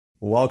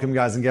Welcome,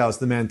 guys and gals,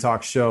 to the Man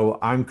Talk Show.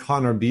 I'm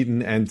Connor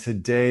Beaton, and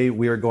today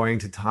we are going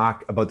to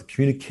talk about the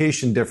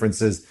communication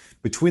differences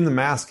between the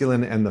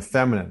masculine and the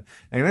feminine.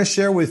 I'm going to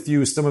share with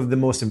you some of the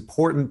most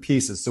important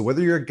pieces. So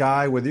whether you're a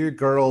guy, whether you're a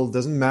girl,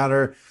 doesn't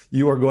matter,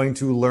 you are going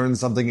to learn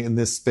something in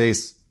this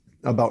space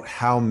about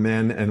how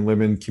men and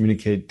women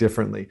communicate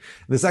differently.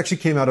 This actually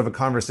came out of a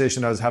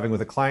conversation I was having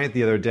with a client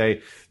the other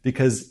day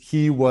because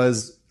he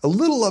was a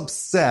little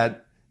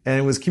upset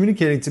and was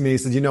communicating to me. He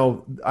said,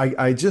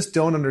 I just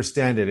don't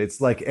understand it. It's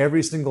like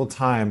every single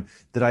time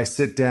that I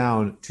sit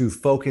down to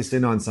focus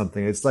in on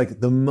something, it's like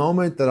the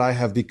moment that I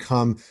have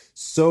become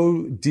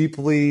so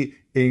deeply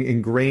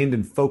ingrained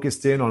and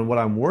focused in on what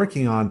I'm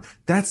working on,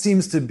 that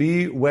seems to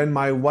be when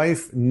my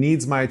wife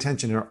needs my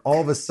attention. Or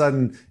all of a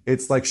sudden,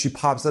 it's like she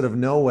pops out of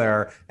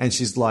nowhere and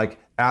she's like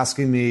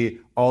asking me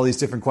all these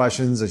different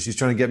questions, and she's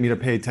trying to get me to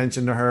pay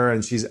attention to her,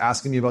 and she's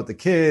asking me about the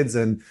kids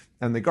and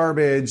the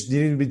garbage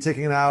you need to be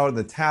taking it out, and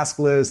the task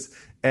list.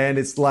 And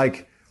it's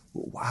like,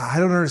 I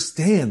don't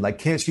understand. Like,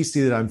 can't she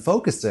see that I'm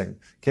focusing?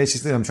 Can't she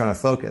see that I'm trying to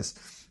focus?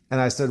 And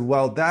I said,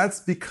 well,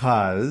 that's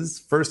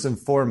because first and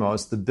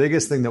foremost, the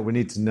biggest thing that we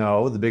need to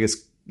know, the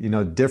biggest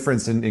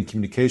difference in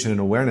communication and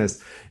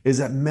awareness is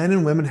that men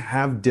and women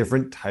have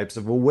different types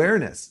of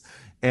awareness,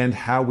 and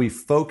how we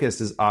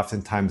focus is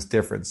oftentimes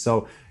different.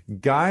 So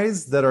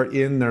guys that are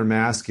in their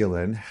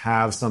masculine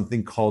have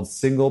something called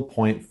single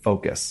point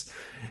focus.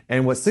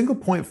 And what single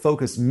point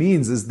focus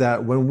means is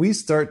that when we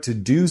start to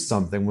do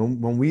something,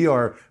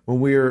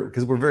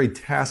 because we're very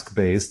task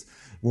based,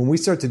 when we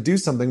start to do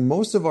something,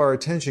 most of our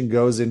attention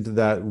goes into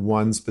that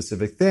one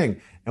specific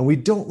thing. And we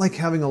don't like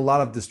having a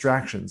lot of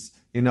distractions.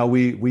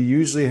 We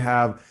usually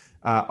have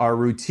our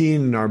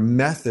routine and our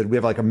method. We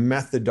have like a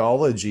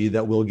methodology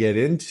that we'll get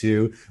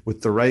into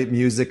with the right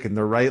music and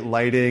the right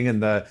lighting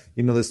and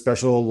the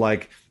special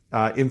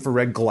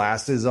infrared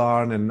glasses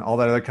on and all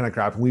that other kind of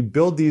crap. And we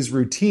build these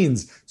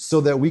routines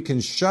so that we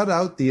can shut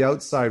out the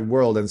outside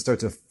world and start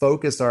to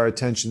focus our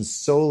attention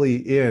solely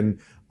in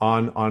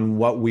on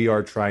what we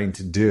are trying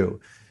to do.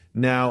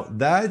 Now,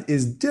 that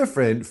is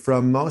different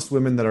from most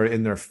women that are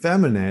in their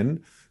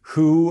feminine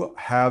who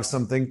have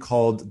something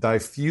called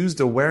diffused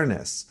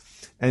awareness.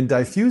 And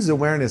diffused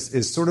awareness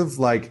is sort of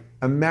like,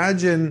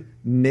 imagine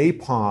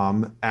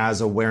napalm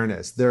as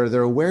awareness.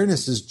 Their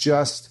awareness is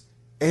just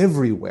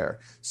everywhere.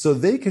 So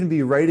they can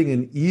be writing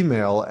an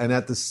email, and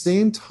at the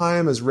same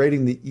time as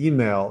writing the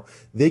email,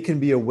 they can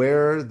be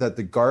aware that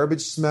the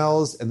garbage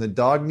smells and the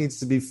dog needs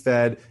to be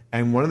fed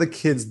and one of the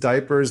kids'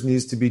 diapers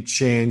needs to be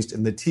changed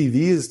and the TV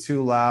is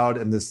too loud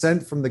and the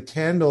scent from the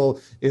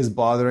candle is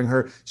bothering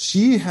her.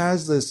 She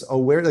has this this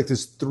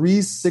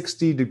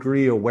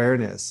 360-degree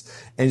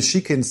awareness, and she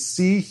can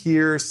see,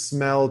 hear,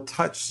 smell,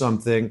 touch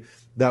something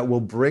that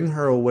will bring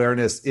her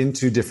awareness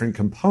into different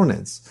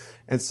components.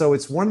 And so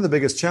it's one of the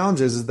biggest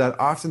challenges is that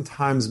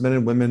oftentimes men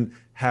and women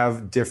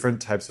have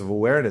different types of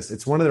awareness.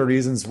 It's one of the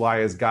reasons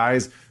why as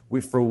guys,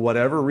 for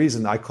whatever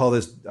reason, I call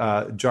this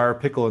jar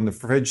of pickle in the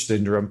fridge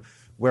syndrome,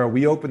 where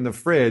we open the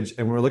fridge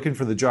and we're looking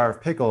for the jar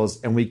of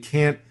pickles and we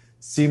can't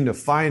seem to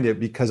find it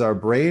because our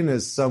brain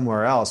is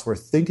somewhere else. We're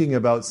thinking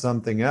about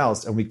something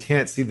else and we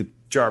can't see the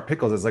jar of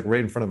pickles. It's like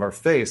right in front of our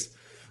face.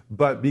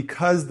 But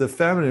because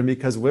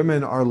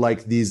women are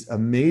like these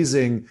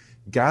amazing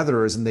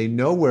gatherers and they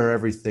know where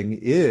everything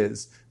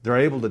is, they're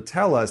able to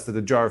tell us that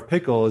the jar of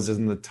pickles is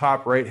in the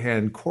top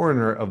right-hand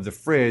corner of the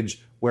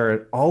fridge where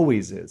it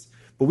always is.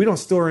 But we don't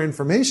store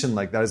information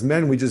like that. As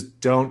men, we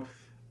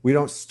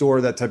don't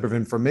store that type of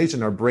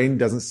information. Our brain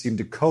doesn't seem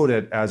to code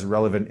it as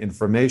relevant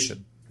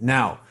information.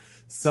 Now,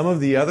 some of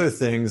the other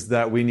things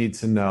that we need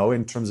to know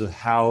in terms of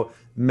how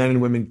men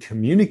and women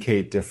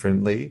communicate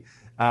differently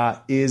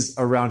is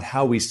around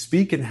how we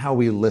speak and how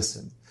we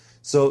listen.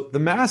 So the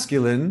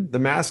masculine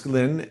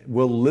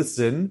will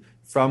listen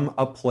from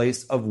a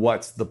place of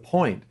what's the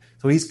point.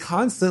 So he's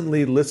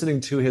constantly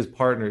listening to his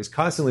partner. He's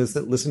constantly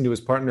listening to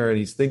his partner, and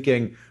he's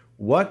thinking,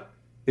 what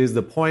is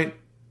the point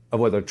of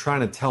what they're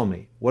trying to tell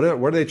me? What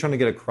are they trying to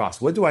get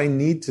across? What do I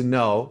need to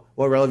know?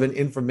 What relevant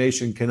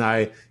information can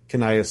I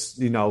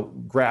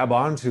grab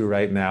onto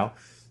right now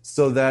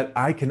so that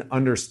I can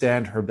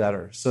understand her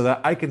better, so that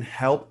I can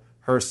help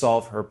her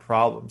solve her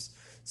problems?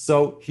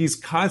 So he's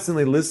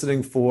constantly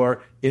listening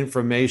for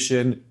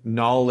information,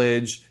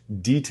 knowledge,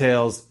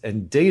 details,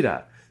 and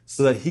data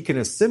so that he can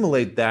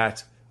assimilate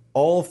that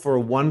all for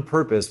one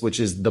purpose, which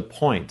is the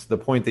point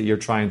that you're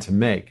trying to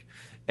make.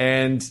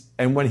 And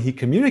when he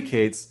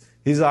communicates,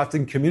 he's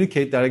often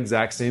communicate that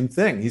exact same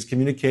thing. He's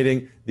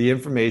communicating the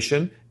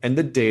information and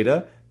the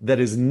data that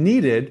is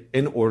needed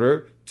in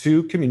order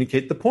to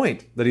communicate the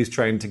point that he's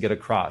trying to get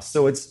across.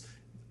 So it's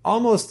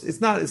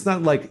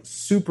not like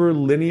super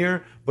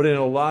linear, but in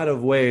a lot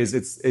of ways,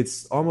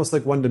 it's almost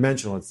like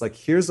one-dimensional. It's like,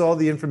 here's all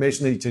the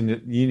information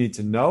that you need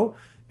to know,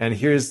 and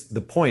here's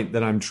the point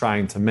that I'm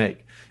trying to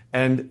make.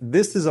 And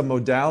this is a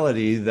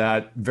modality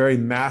that very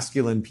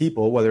masculine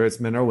people, whether it's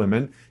men or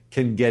women,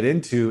 can get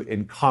into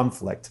in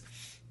conflict.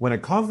 when a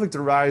conflict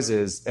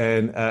arises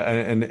and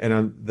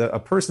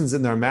a person's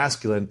in their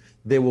masculine,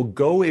 they will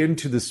go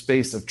into the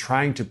space of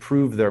trying to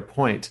prove their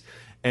point,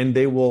 and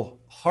they will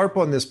harp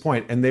on this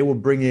point, and they will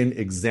bring in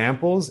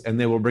examples, and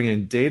they will bring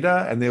in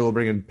data, and they will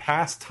bring in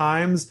past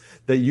times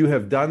that you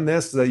have done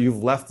this, that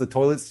you've left the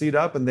toilet seat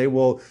up, and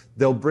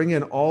they'll bring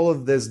in all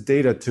of this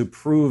data to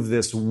prove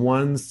this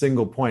one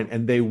single point,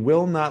 and they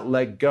will not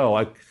let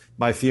go.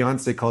 My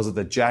fiance calls it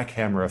the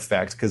jackhammer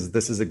effect, because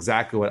this is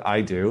exactly what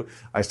I do.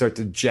 I start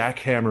to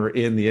jackhammer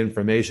in the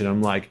information.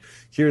 I'm like,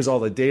 here's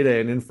all the data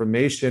and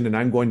information, and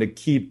I'm going to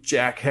keep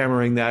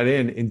jackhammering that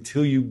in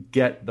until you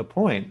get the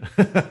point.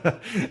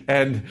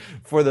 And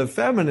for the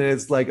feminine,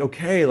 it's like,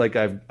 okay, like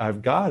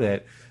I've got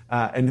it.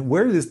 And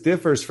where this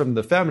differs from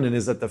the feminine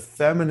is that the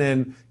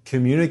feminine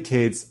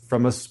communicates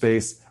from a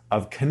space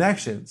of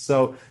connection.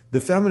 So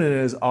the feminine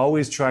is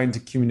always trying to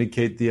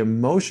communicate the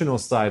emotional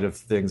side of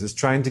things. It's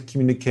trying to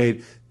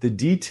communicate the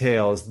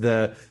details,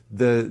 the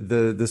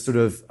sort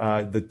of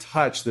the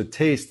touch, the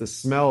taste, the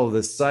smell,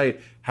 the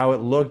sight, how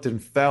it looked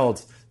and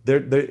felt.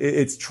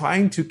 It's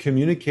trying to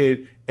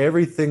communicate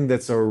everything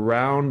that's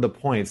around the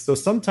point. So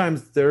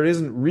sometimes there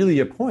isn't really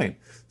a point.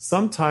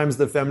 Sometimes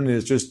the feminine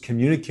is just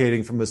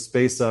communicating from a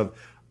space of,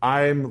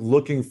 I'm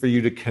looking for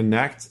you to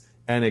connect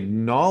and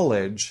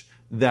acknowledge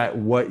that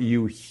what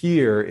you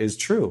hear is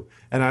true.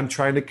 And I'm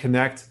trying to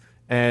connect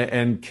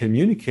and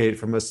communicate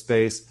from a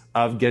space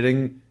of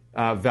getting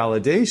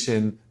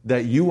validation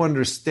that you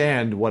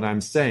understand what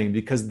I'm saying,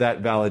 because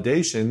that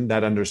validation,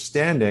 that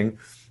understanding,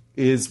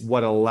 is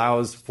what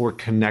allows for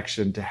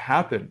connection to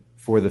happen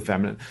for the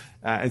feminine.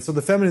 And so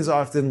the feminine is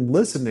often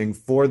listening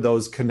for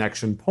those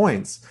connection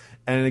points.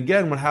 And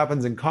again, what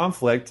happens in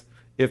conflict,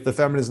 if the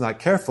feminine is not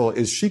careful,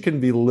 is she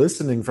can be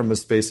listening from a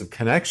space of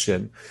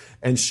connection,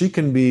 and she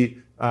can be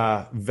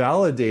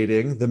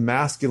validating the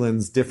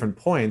masculine's different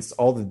points,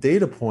 all the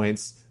data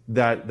points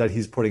that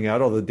he's putting out,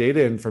 all the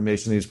data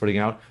information that he's putting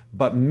out,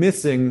 but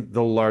missing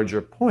the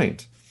larger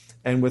point.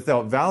 And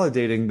without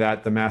validating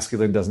that, the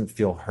masculine doesn't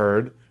feel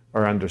heard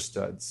or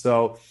understood.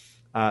 So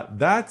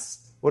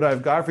that's what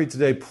I've got for you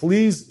today.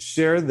 Please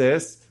share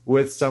this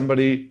with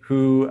somebody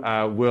who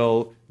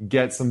will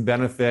get some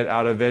benefit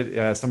out of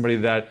it, somebody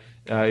that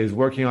is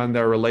working on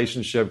their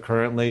relationship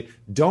currently.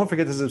 Don't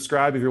forget to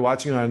subscribe if you're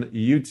watching on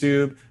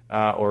YouTube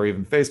or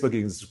even Facebook.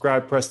 You can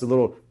subscribe, press the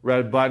little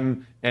red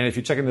button. And if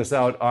you're checking this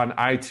out on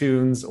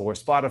iTunes or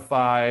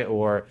Spotify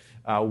or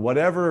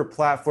whatever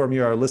platform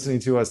you are listening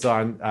to us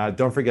on,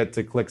 don't forget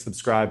to click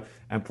subscribe.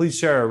 And please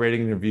share a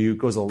rating and review. It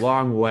goes a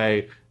long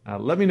way.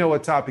 Let me know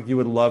what topic you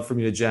would love for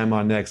me to jam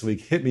on next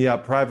week. Hit me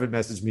up, private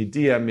message me,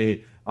 DM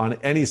me on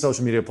any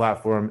social media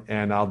platform,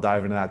 and I'll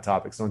dive into that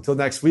topic. So until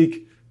next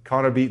week,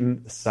 Connor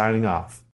Beaton signing off.